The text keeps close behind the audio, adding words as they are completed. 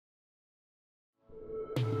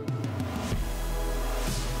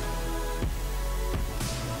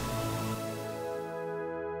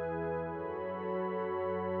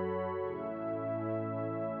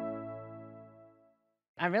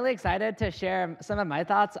I'm really excited to share some of my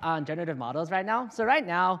thoughts on generative models right now. So right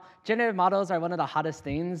now, generative models are one of the hottest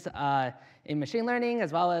things in machine learning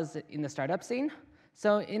as well as in the startup scene.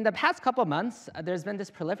 So in the past couple months, there's been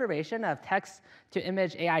this proliferation of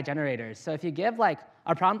text-to-image AI generators. So if you give like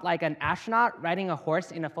a prompt like an astronaut riding a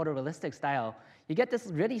horse in a photorealistic style, you get this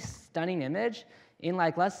really stunning image in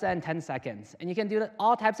like less than 10 seconds. And you can do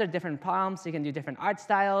all types of different prompts. You can do different art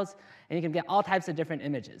styles. And you can get all types of different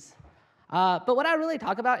images. But what I really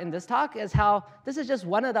talk about in this talk is how this is just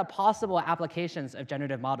one of the possible applications of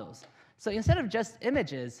generative models. So instead of just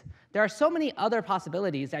images, there are so many other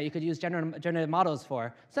possibilities that you could use generative models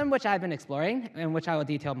for, some of which I've been exploring and which I will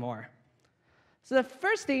detail more. So the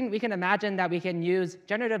first thing we can imagine that we can use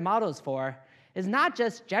generative models for is not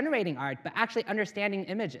just generating art, but actually understanding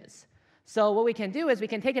images. So what we can do is we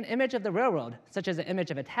can take an image of the real world, such as an image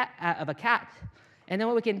of a cat, and then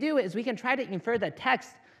what we can do is we can try to infer the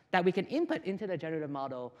text that we can input into the generative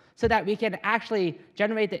model so that we can actually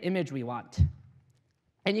generate the image we want.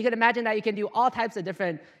 And you can imagine that you can do all types of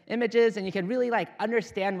different images, and you can really like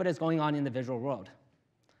understand what is going on in the visual world.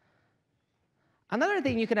 Another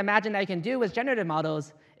thing you can imagine that you can do with generative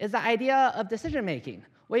models is the idea of decision making.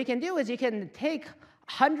 What you can do is you can take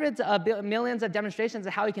hundreds of millions of demonstrations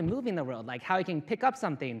of how you can move in the world, like how you can pick up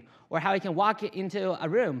something or how you can walk into a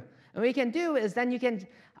room. And what you can do is then you can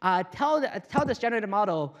tell this generative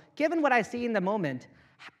model, given what I see in the moment,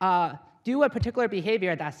 do a particular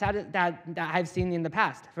behavior that I've seen in the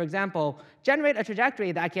past. For example, generate a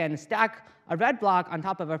trajectory that can stack a red block on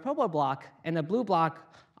top of a purple block and a blue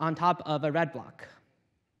block on top of a red block.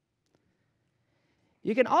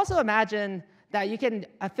 You can also imagine that you can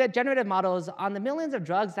fit generative models on the millions of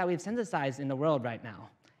drugs that we've synthesized in the world right now.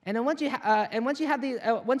 And then once you have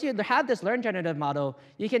this learned generative model,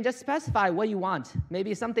 you can just specify what you want.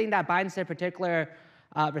 Maybe something that binds to a particular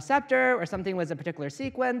receptor or something with a particular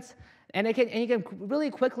sequence. And you can really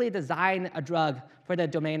quickly design a drug for the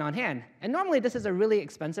domain on hand. And normally, this is a really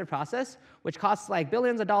expensive process, which costs like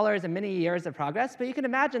billions of dollars and many years of progress. But you can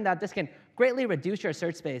imagine that this can greatly reduce your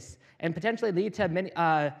search space and potentially lead to many,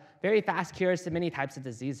 very fast cures to many types of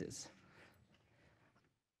diseases.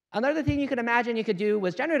 Another thing you could imagine you could do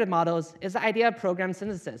with generative models is the idea of program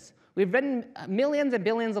synthesis. We've written millions and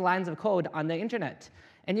billions of lines of code on the internet.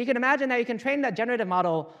 And you can imagine that you can train that generative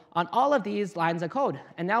model on all of these lines of code.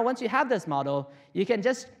 And now once you have this model, you can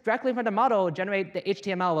just directly from the model generate the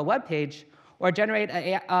HTML of a web page, or generate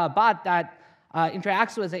a bot that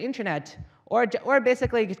interacts with the internet, or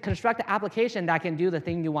basically construct an application that can do the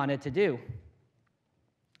thing you want it to do.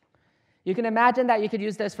 You can imagine that you could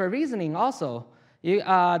use this for reasoning also. There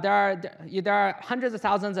are hundreds of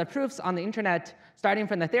thousands of proofs on the internet, starting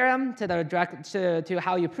from the theorem to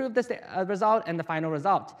how you prove this result and the final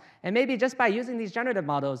result. And maybe just by using these generative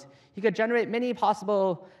models, you could generate many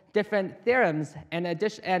possible different theorems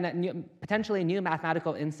and potentially new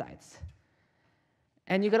mathematical insights.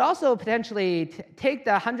 And you could also potentially take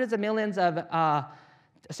the hundreds of millions of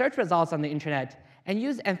search results on the internet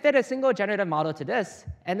and fit a single generative model to this.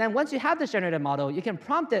 And then once you have this generative model, you can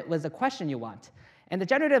prompt it with the question you want. And the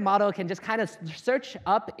generative model can just kind of search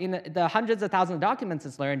up in the hundreds of thousands of documents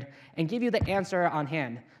it's learned and give you the answer on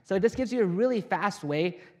hand. So this gives you a really fast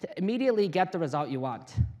way to immediately get the result you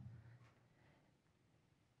want.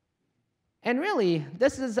 And really,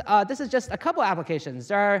 this is just a couple applications.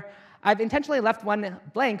 I've intentionally left one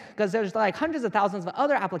blank because there's like hundreds of thousands of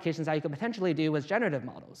other applications that you could potentially do with generative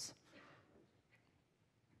models.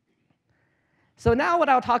 So now what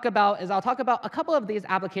I'll talk about is I'll talk about a couple of these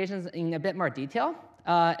applications in a bit more detail,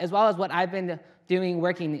 as well as what I've been doing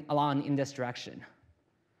working along in this direction.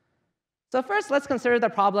 So first, let's consider the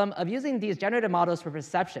problem of using these generative models for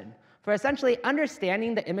perception, for essentially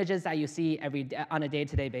understanding the images that you see on a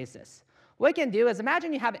day-to-day basis. What you can do is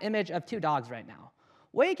imagine you have an image of two dogs right now.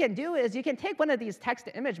 What you can do is you can take one of these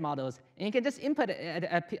text-to-image models, and you can just input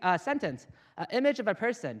a sentence, an image of a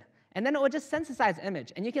person. And then it will just synthesize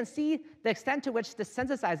image. And you can see the extent to which the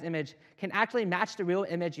synthesized image can actually match the real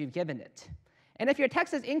image you've given it. And if your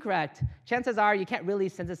text is incorrect, chances are you can't really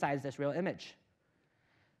synthesize this real image.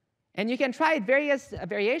 And you can try various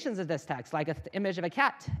variations of this text, like an image of a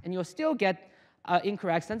cat, and you'll still get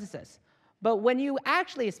incorrect synthesis. But when you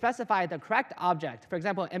actually specify the correct object, for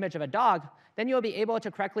example, an image of a dog, then you'll be able to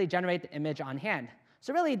correctly generate the image on hand.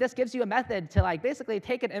 So really, this gives you a method to basically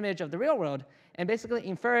take an image of the real world and basically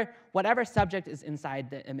infer whatever subject is inside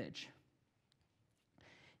the image.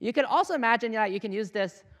 You can also imagine that you can use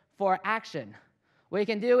this for action. What you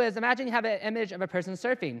can do is imagine you have an image of a person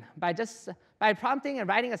surfing. By prompting and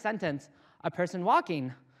writing a sentence, a person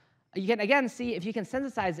walking, you can again see if you can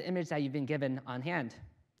synthesize the image that you've been given on hand.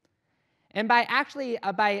 And by actually,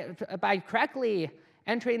 by correctly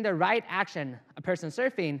entering the right action, a person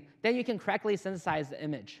surfing, then you can correctly synthesize the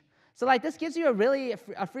image. So like this gives you a really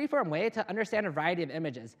a free-form way to understand a variety of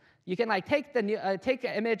images. You can like take take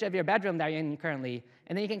an image of your bedroom that you're in currently,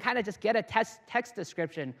 and then you can kind of just get a text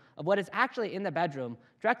description of what is actually in the bedroom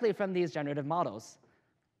directly from these generative models.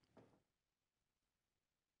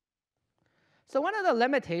 So one of the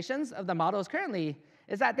limitations of the models currently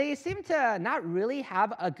is that they seem to not really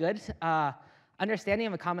have a good understanding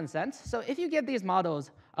of a common sense. So if you give these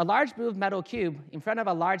models a large blue metal cube in front of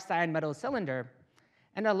a large cyan metal cylinder,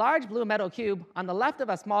 and a large blue metal cube on the left of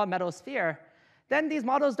a small metal sphere, then these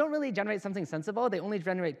models don't really generate something sensible. They only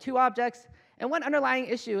generate two objects. And one underlying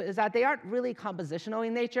issue is that they aren't really compositional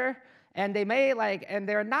in nature, and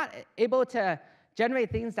they're not able to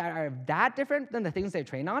generate things that are that different than the things they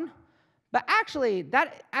train on. But actually,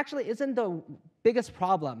 that actually isn't the biggest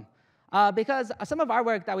problem. Because some of our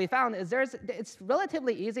work that we found is it's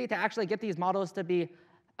relatively easy to actually get these models to be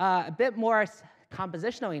a bit more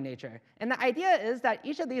compositional in nature. And the idea is that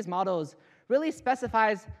each of these models really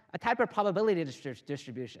specifies a type of probability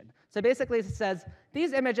distribution. So basically it says,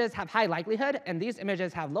 these images have high likelihood, and these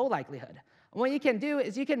images have low likelihood. And what you can do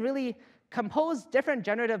is you can really compose different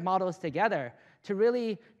generative models together to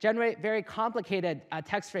really generate very complicated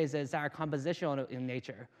text phrases that are compositional in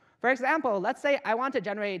nature. For example, let's say I want to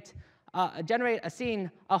generate a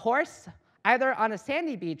scene, a horse, either on a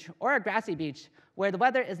sandy beach or a grassy beach where the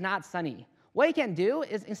weather is not sunny. What you can do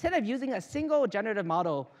is, instead of using a single generative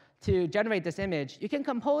model to generate this image, you can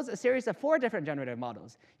compose a series of 4 different generative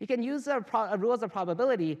models. You can use the rules of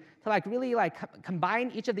probability to really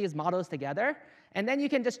combine each of these models together, and then you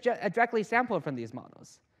can just directly sample from these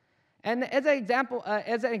models. And as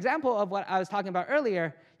an example of what I was talking about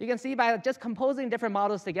earlier, you can see by just composing different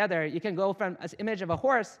models together, you can go from an image of a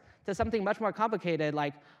horse to something much more complicated,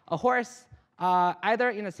 like a horse either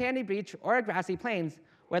in a sandy beach or a grassy plains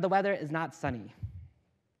where the weather is not sunny.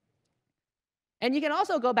 And you can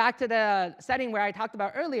also go back to the setting where I talked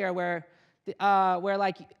about earlier, where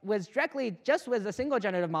directly just with a single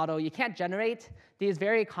generative model, you can't generate these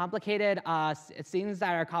very complicated scenes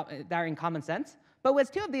that are in common sense. But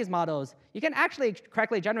with 2 of these models, you can actually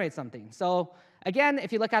correctly generate something. So again,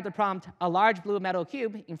 if you look at the prompt, a large blue metal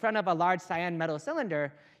cube in front of a large cyan metal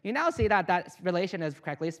cylinder, you now see that that relation is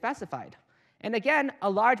correctly specified. And again, a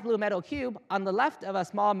large blue metal cube on the left of a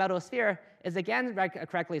small metal sphere is again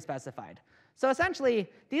correctly specified. So essentially,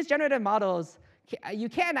 these generative models, you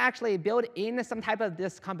can actually build in some type of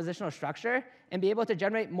this compositional structure and be able to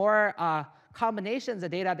generate more combinations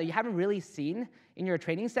of data that you haven't really seen in your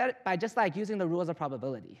training set by just using the rules of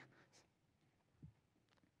probability.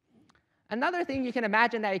 Another thing you can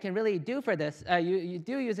imagine that you can really do for this, you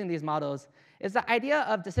do using these models, is the idea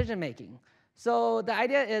of decision making. So the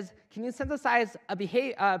idea is, can you synthesize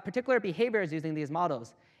particular behaviors using these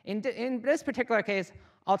models? In this particular case,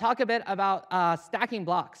 I'll talk a bit about stacking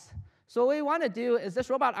blocks. So what we want to do is this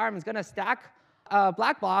robot arm is going to stack a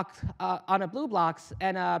black block on a blue block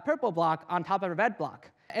and a purple block on top of a red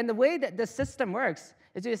block. And the way that this system works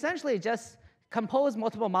is you essentially just compose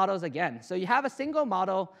multiple models again. So you have a single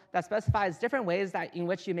model that specifies different ways in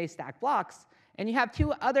which you may stack blocks, and you have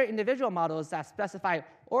 2 other individual models that specify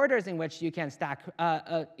orders in which you can stack,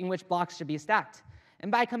 in which blocks should be stacked.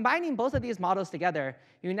 And by combining both of these models together,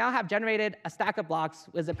 you now have generated a stack of blocks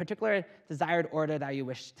with a particular desired order that you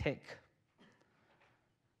wish to take.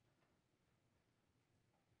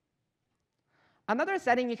 Another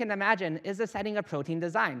setting you can imagine is the setting of protein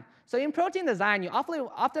design. So in protein design, you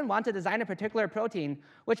often want to design a particular protein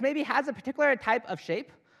which maybe has a particular type of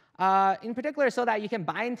shape, in particular so that you can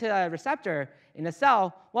bind to a receptor in a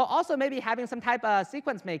cell, while also maybe having some type of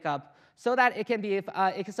sequence makeup so that it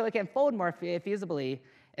can fold more feasibly,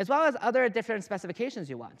 as well as other different specifications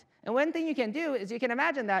you want. And one thing you can do is you can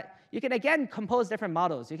imagine that you can again compose different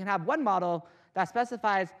models. You can have one model that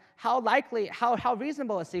specifies how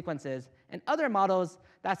reasonable a sequence is, and other models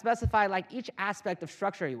that specify each aspect of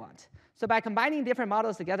structure you want. So by combining different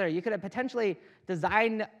models together, you could potentially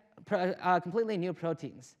design completely new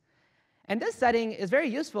proteins. And this setting is very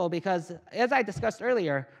useful because, as I discussed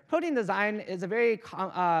earlier, protein design is a very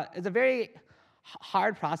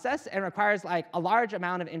hard process and requires a large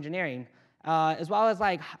amount of engineering, as well as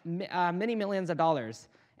many millions of dollars.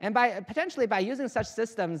 And potentially by using such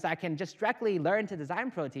systems that can just directly learn to design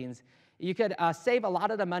proteins, you could save a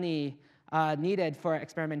lot of the money needed for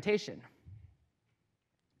experimentation.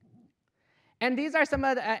 And these are some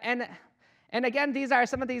of the, and again,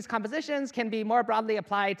 some of these compositions can be more broadly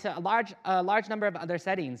applied to a large number of other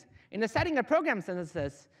settings. In the setting of program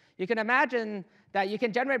synthesis, you can imagine that you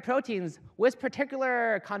can generate proteins with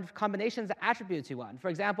particular combinations of attributes you want. For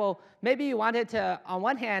example, maybe you want it to, on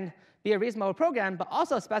one hand, be a reasonable program, but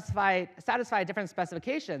also satisfy different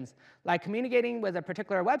specifications, like communicating with a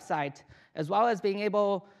particular website, as well as being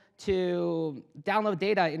able to download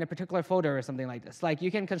data in a particular folder or something like this. Like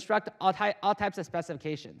you can construct all types of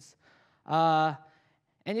specifications.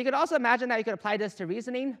 And you could also imagine that you could apply this to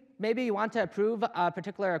reasoning. Maybe you want to prove a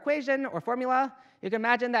particular equation or formula. You can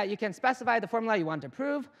imagine that you can specify the formula you want to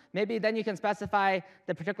prove. Maybe then you can specify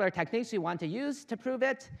the particular techniques you want to use to prove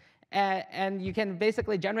it. And you can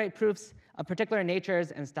basically generate proofs of particular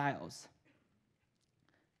natures and styles.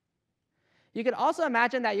 You could also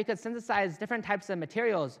imagine that you could synthesize different types of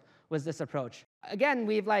materials with this approach. Again,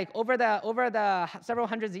 we've over the several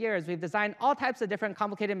hundreds of years, we've designed all types of different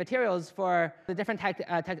complicated materials for the different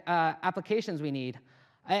applications we need.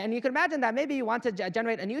 And you can imagine that maybe you want to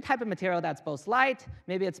generate a new type of material that's both light,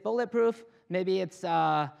 maybe it's bulletproof, maybe it's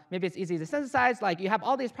easy to synthesize. Like you have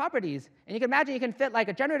all these properties, and you can imagine you can fit like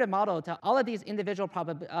a generative model to all of these individual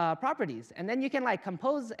properties, and then you can like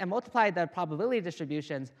compose and multiply the probability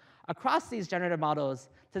distributions across these generative models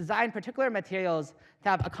to design particular materials to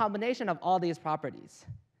have a combination of all these properties.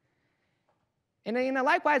 In a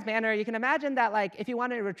likewise manner, you can imagine that like if you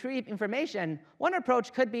want to retrieve information, one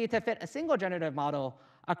approach could be to fit a single generative model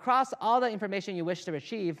across all the information you wish to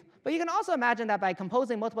retrieve. But you can also imagine that by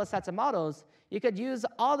composing multiple sets of models, you could use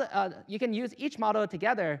each model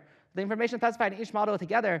together, the information specified in each model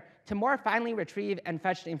together, to more finely retrieve and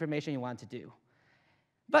fetch the information you want to do.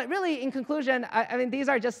 But really, in conclusion, I mean, these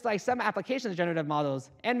are just like some applications of generative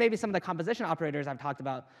models and maybe some of the composition operators I've talked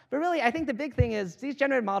about. But really, I think the big thing is these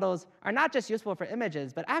generative models are not just useful for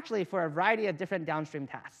images, but actually for a variety of different downstream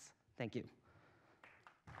tasks. Thank you.